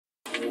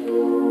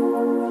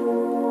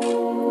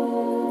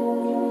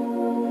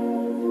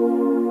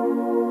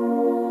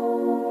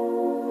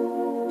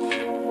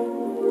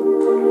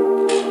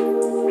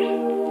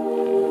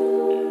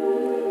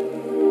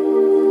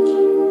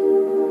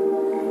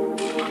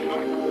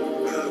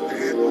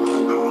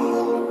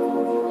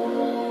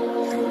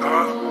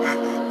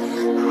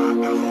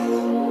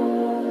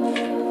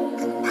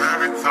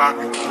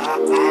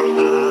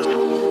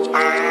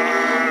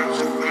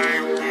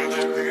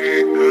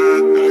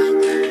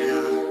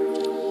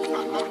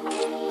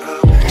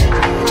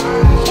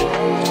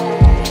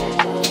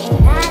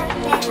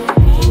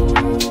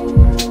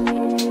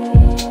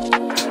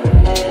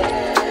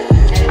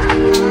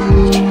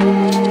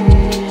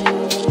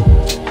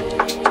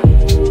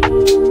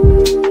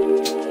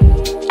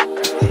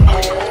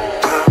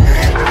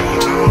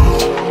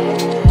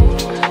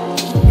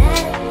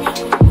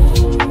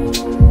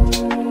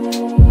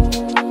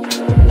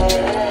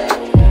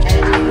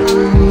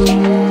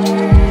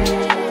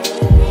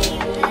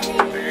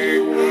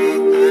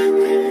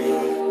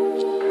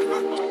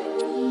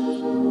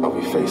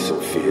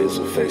Facing fears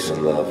and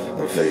facing love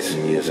and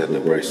facing years at the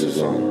braces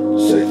on.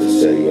 Safe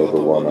to say you're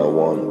the one I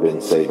want.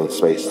 Been saving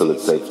space till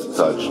it's safe to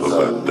touch. Look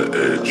at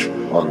the edge,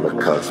 on the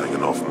cut,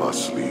 hanging off my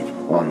sleeve.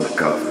 On the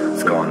cuff,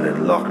 it's gone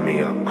and lock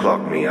me up,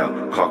 clock me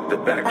out, clock the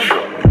back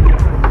shot.